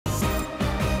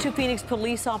Two Phoenix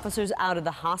police officers out of the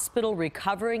hospital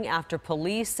recovering after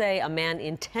police say a man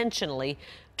intentionally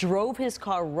drove his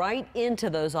car right into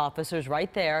those officers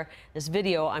right there. This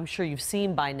video I'm sure you've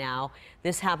seen by now.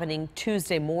 This happening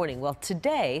Tuesday morning. Well,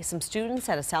 today some students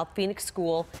at a South Phoenix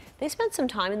school, they spent some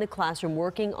time in the classroom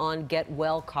working on get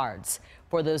well cards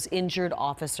for those injured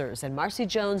officers. And Marcy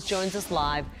Jones joins us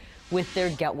live with their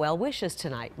get well wishes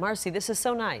tonight. Marcy, this is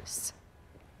so nice.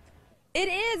 It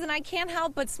is, and I can't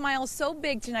help but smile so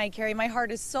big tonight, Carrie. My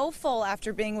heart is so full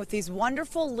after being with these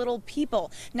wonderful little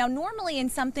people. Now, normally in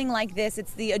something like this,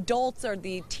 it's the adults or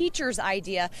the teacher's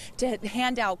idea to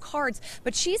hand out cards,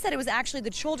 but she said it was actually the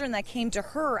children that came to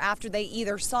her after they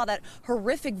either saw that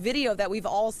horrific video that we've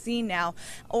all seen now,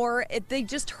 or they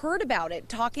just heard about it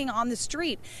talking on the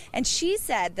street. And she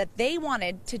said that they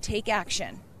wanted to take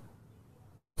action.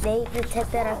 They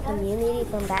protected our community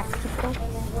from bad people,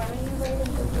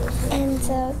 and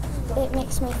so it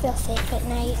makes me feel safe at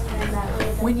night.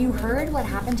 When you heard what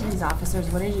happened to these officers,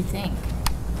 what did you think?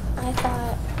 I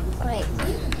thought,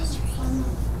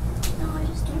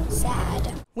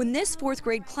 sad. When this fourth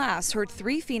grade class heard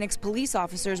 3 Phoenix police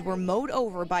officers were mowed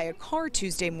over by a car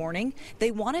Tuesday morning, they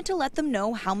wanted to let them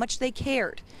know how much they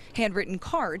cared. Handwritten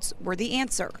cards were the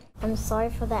answer. I'm sorry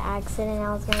for the accident.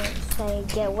 I was going to say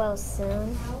get well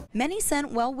soon. Many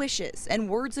sent well wishes and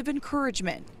words of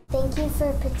encouragement. Thank you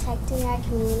for protecting our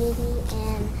community,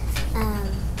 and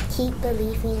keep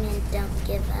believing and don't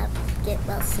give up. Get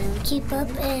well soon. Keep up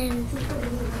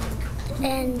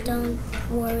and don't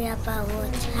worry about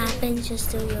what happens.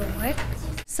 Just do your work.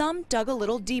 Some dug a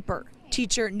little deeper.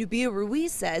 Teacher Nubia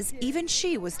Ruiz says even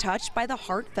she was touched by the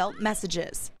heartfelt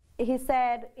messages. He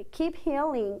said, keep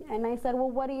healing. And I said,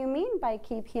 well, what do you mean by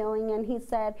keep healing? And he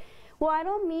said, well, I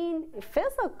don't mean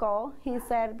physical. He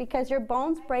said, because your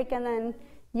bones break and then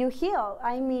you heal.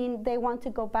 I mean, they want to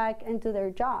go back and do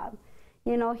their job.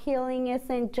 You know, healing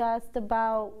isn't just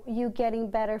about you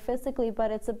getting better physically, but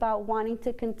it's about wanting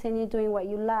to continue doing what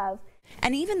you love.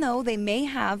 And even though they may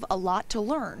have a lot to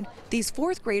learn, these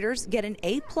fourth graders get an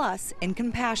A+ in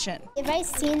compassion. If I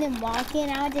seen them walking,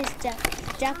 I would just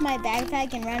drop my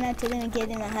backpack and run up to them and give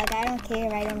them a hug. I don't care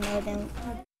if I don't know them.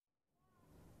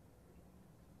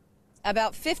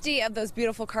 About 50 of those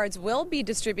beautiful cards will be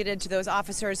distributed to those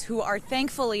officers who are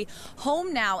thankfully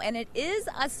home now, and it is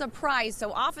a surprise.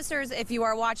 So officers, if you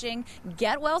are watching,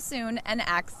 get well soon and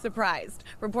act surprised.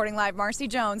 Reporting live, Marcy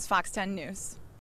Jones, Fox 10 News.